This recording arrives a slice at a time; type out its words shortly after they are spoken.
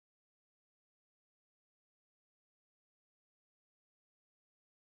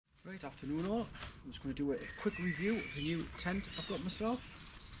Right, afternoon all. I'm just going to do a quick review of the new tent I've got myself.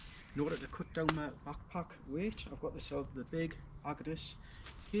 In order to cut down my backpack weight, I've got myself the big Agnes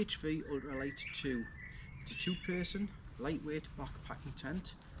HV Ultralight 2. It's a two-person, lightweight backpacking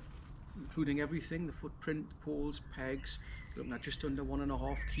tent, including everything, the footprint, the poles, pegs, looking at just under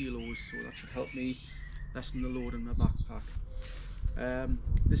 1.5 kilos, so that should help me lessen the load in my backpack.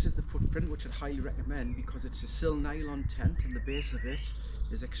 This is the footprint, which I'd highly recommend because it's a sil nylon tent and the base of it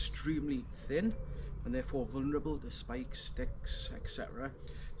is extremely thin and therefore vulnerable to spikes, sticks, etc.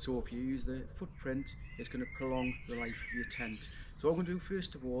 So if you use the footprint, it's going to prolong the life of your tent. So what I'm going to do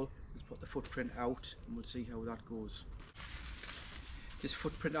first of all is put the footprint out and we'll see how that goes. This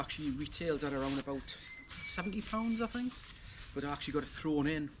footprint actually retails at around about £70, I think, but I actually got it thrown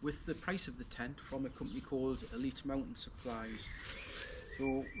in with the price of the tent from a company called Elite Mountain Supplies.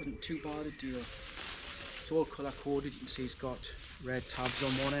 So it wasn't too bad a deal. It's all colour coded. You can see it's got red tabs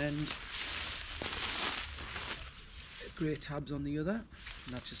on one end, grey tabs on the other,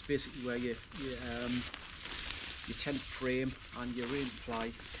 and that's just basically where your tent frame and your rain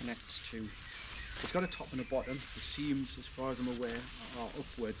fly connects to. It's got a top and a bottom. The seams, as far as I'm aware, are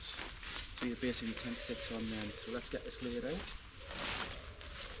upwards, so your basically tent sits on them. So let's get this laid out.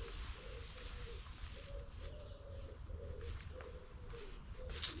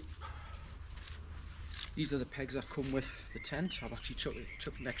 These are the pegs that come with the tent. I've actually chucked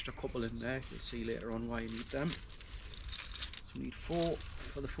an extra couple in there. You'll see later on why you need them. So we need 4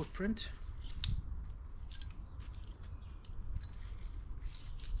 for the footprint.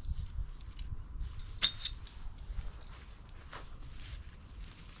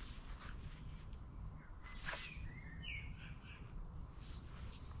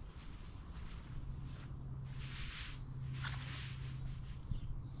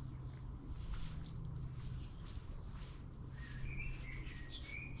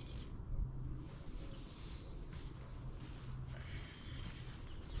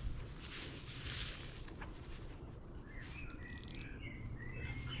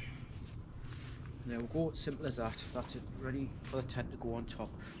 There we go, simple as that. That's it, ready for the tent to go on top.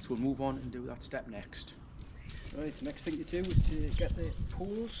 So we'll move on and do that step next. Right, the next thing to do is to get the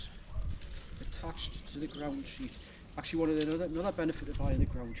poles attached to the ground sheet. Actually, another benefit of buying the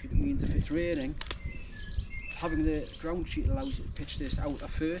ground sheet, it means if it's raining, having the ground sheet allows you to pitch this out at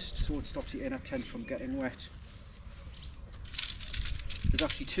first, so it stops your inner tent from getting wet. There's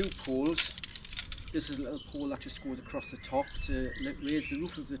actually 2 poles. This is a little pole that just goes across the top to raise the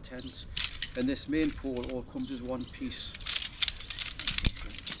roof of the tent. And this main pole all comes as one piece.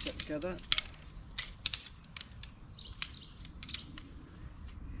 Set together.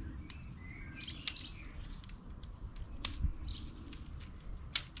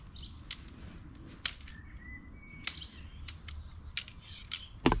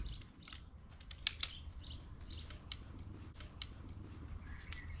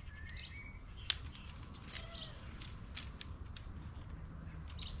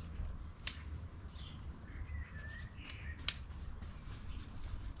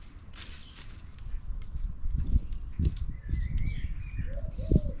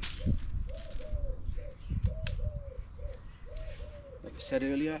 Like I said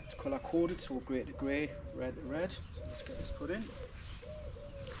earlier, it's colour coded, so grey to grey, red to red. So let's get this put in.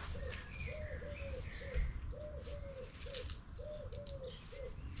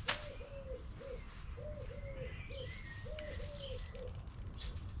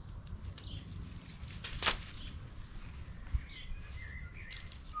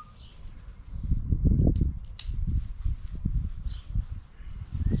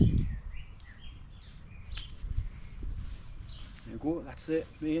 There we go, that's the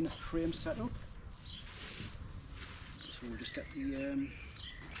main frame setup. So we'll just get the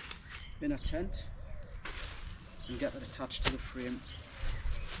inner tent and get that attached to the frame.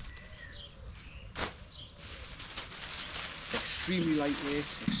 Extremely lightweight,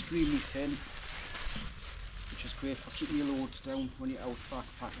 extremely thin, which is great for keeping your loads down when you're out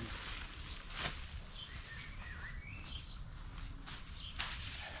backpacking.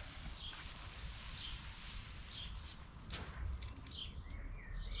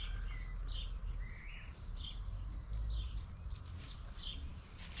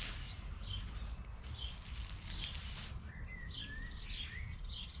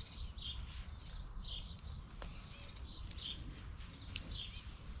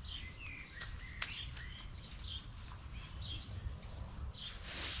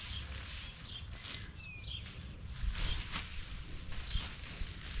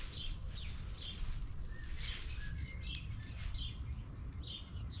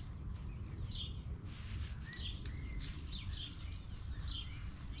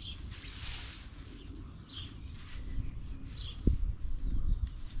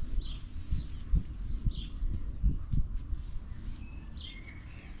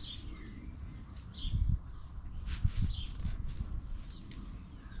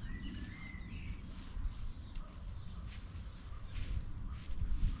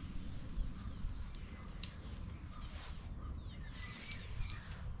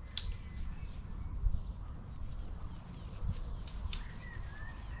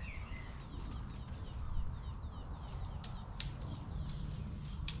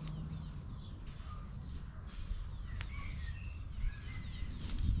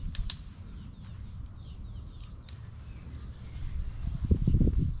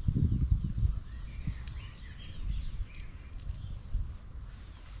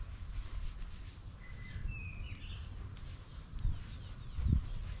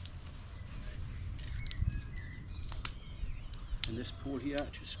 and this pole here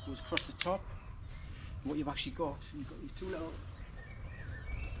just goes across the top. And what you've actually got, you've got these two little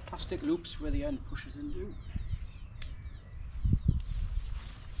plastic loops where the end pushes into.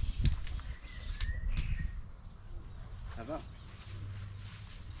 Clever.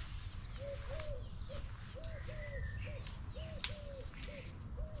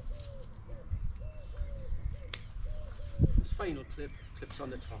 This final clip clips on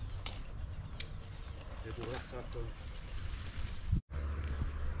the top. There we go, that's that done.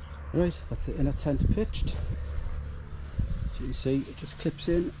 Right, that's the inner tent pitched. As you can see, it just clips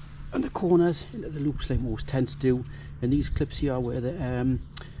in on the corners into the loops like most tents do, and these clips here are where the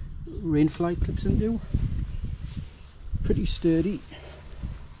rain fly clips into. Pretty sturdy.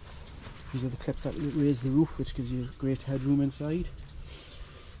 These are the clips that raise the roof, which gives you great headroom inside.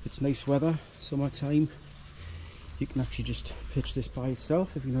 It's nice weather, summertime. You can actually just pitch this by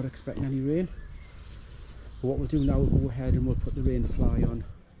itself if you're not expecting any rain. But what we'll do now, we'll go ahead and we'll put the rain fly on,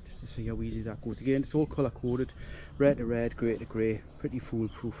 just to see how easy that goes. Again, it's all colour coded, red to red, grey to grey, pretty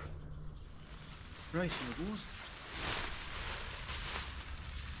foolproof. Right, here it goes.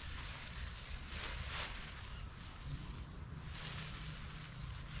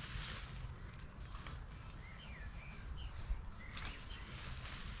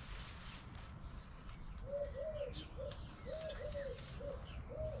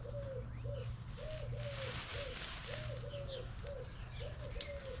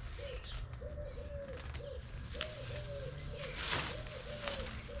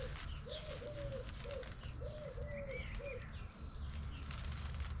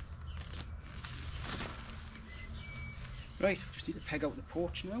 Right, I just need to peg out the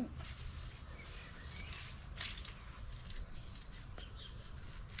porch now.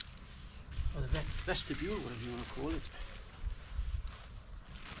 Or the vestibule, whatever you want to call it.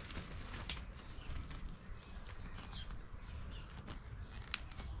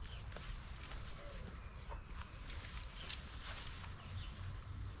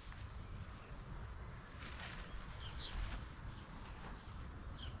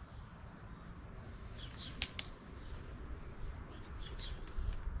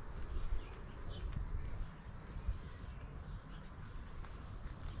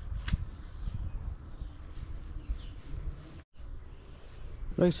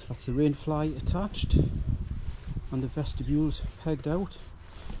 Right, that's the rain fly attached and the vestibule's pegged out.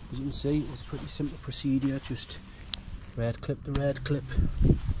 As you can see, it's a pretty simple procedure, just red clip to red clip,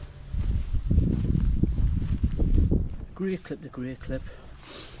 grey clip to grey clip.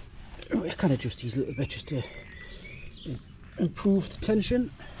 I kind of adjust these a little bit just to improve the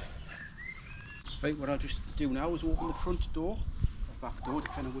tension. Right, what I'll just do now is open the front door or back door,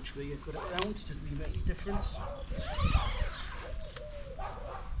 depending on which way you put it around. It doesn't make any difference.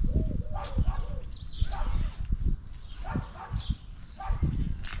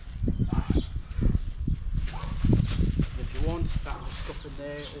 There,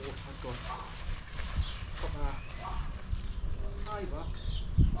 or I've got proper tie box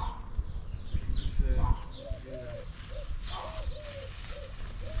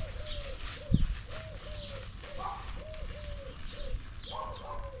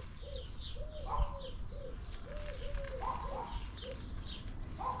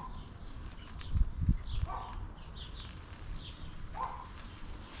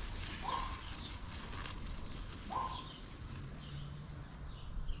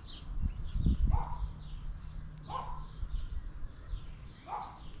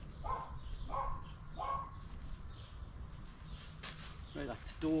Right,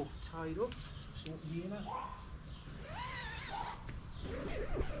 that's the door tied up, so open the inner.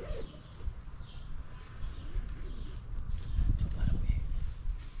 Tuck that away.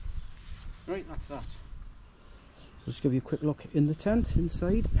 Right, that's that. So just give you a quick look in the tent,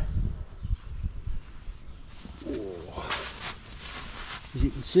 inside. Oh. As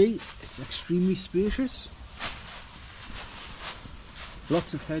you can see, it's extremely spacious.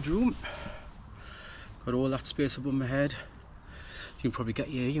 Lots of headroom. Got all that space above my head. You can probably get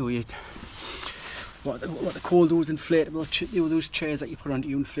what they call those inflatable, those chairs that you put onto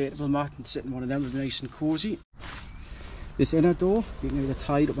your inflatable mat and sit in one of them, is nice and cosy. This inner door, you can either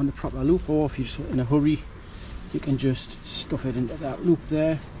tie it up on the proper loop, or if you're just in a hurry, you can just stuff it into that loop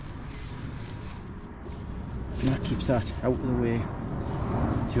there, and that keeps that out of the way.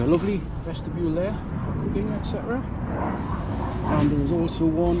 So your lovely vestibule there for cooking, etc. And there's also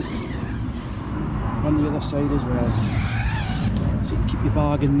one on the other side as well. So you can keep your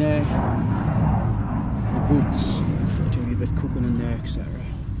bag in there, your boots, do a bit of cooking in there, etc.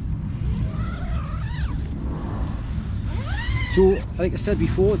 So, like I said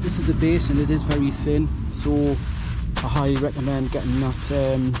before, this is the base and it is very thin, so I highly recommend getting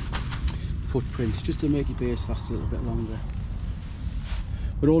that footprint just to make your base last a little bit longer.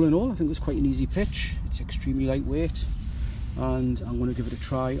 But all in all, I think it's quite an easy pitch. It's extremely lightweight, and I'm going to give it a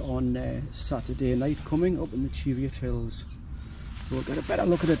try on Saturday night coming up in the Cheviot Hills. So we'll get a better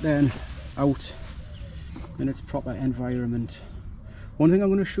look at it then out in its proper environment. One thing I'm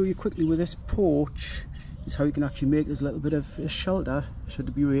going to show you quickly with this porch is how you can actually make this little bit of a shelter should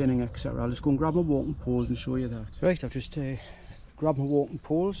it be raining, etc. I'll just go and grab my walking poles and show you that. Right, I've just grabbed my walking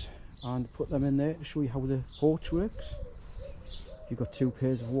poles and put them in there to show you how the porch works. If you've got 2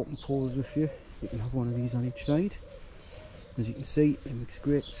 pairs of walking poles with you, you can have one of these on each side. As you can see, it makes a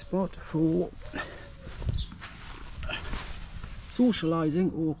great spot for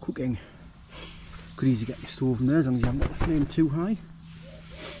socialising or cooking. Could easily get your stove in there as long as you haven't got the flame too high.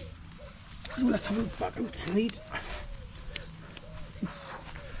 So let's have a look back outside. There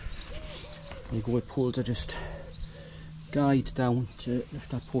you go, the poles are just guide down to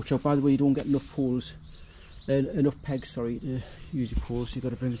lift that porch up. By the way, you don't get enough poles, enough pegs, sorry, to use your poles, so you've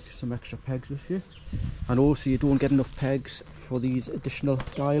got to bring some extra pegs with you. And also you don't get enough pegs for these additional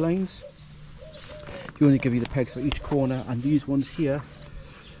guy lines. You only give you the pegs for each corner, and these ones here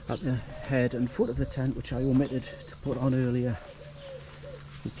at the head and foot of the tent, which I omitted to put on earlier.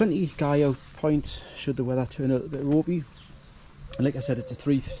 There's plenty of guy out points should the weather turn a little bit ropey. And like I said, it's a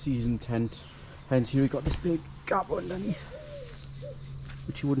 3-season tent, hence here we've got this big gap underneath,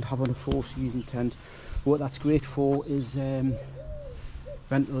 which you wouldn't have on a 4-season tent. But what that's great for is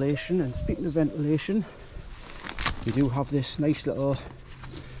ventilation. And speaking of ventilation, we do have this nice little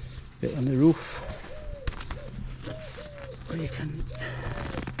bit on the roof where you can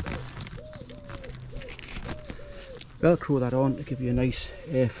velcro that on to give you a nice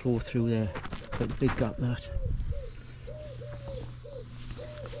airflow through there. Quite a big gap that.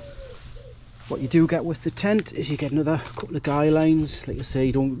 What you do get with the tent is you get another couple of guy lines. Like I say,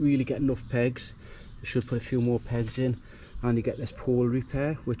 you don't really get enough pegs. You should put a few more pegs in, and you get this pole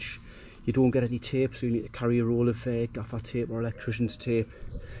repair, which you don't get any tape, so you need to carry a roll of gaffer tape or electrician's tape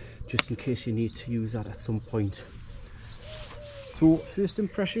just in case you need to use that at some point. So first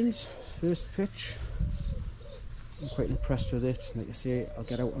impressions, first pitch. I'm quite impressed with it. Like I say, I'll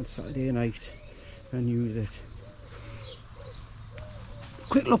get out on Saturday night and use it.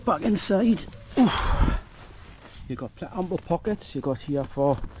 Quick look back inside. You've got ample pockets. You've got here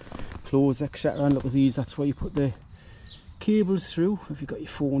for clothes, etc. And look at these, that's where you put the cables through if you've got your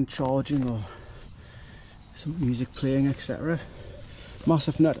phone charging or some music playing, etc.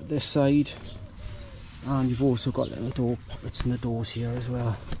 Massive net at this side, and you've also got little door pockets in the doors here as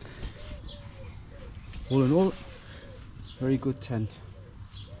well. All in all, very good tent.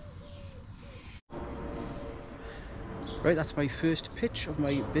 Right, that's my first pitch of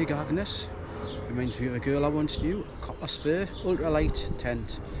my big Agnes. Reminds me of a girl I once knew, a copper Spur ultralight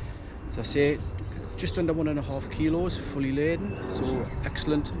tent. As I say, just under 1.5 kilos, fully laden, so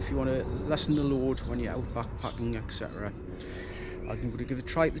excellent if you want to lessen the load when you're out backpacking, etc. I'm going to give it a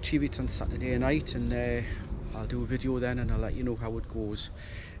try at the Cheviot on Saturday night, and I'll do a video then and I'll let you know how it goes.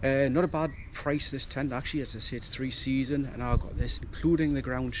 Not a bad price this tent actually. As I say, it's 3-season, and I got this including the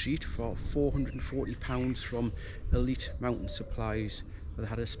ground sheet for £440 from Elite Mountain Supplies. They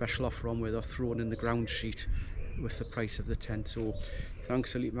had a special offer on where they're throwing in the ground sheet with the price of the tent. So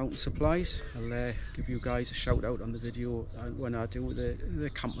thanks Elite Mountain Supplies. I'll give you guys a shout out on the video when I do the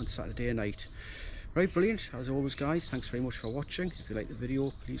camp on Saturday night. Right, brilliant. As always guys, thanks very much for watching. If you like the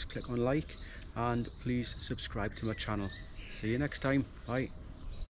video, please click on like, and please subscribe to my channel. See you next time. Bye.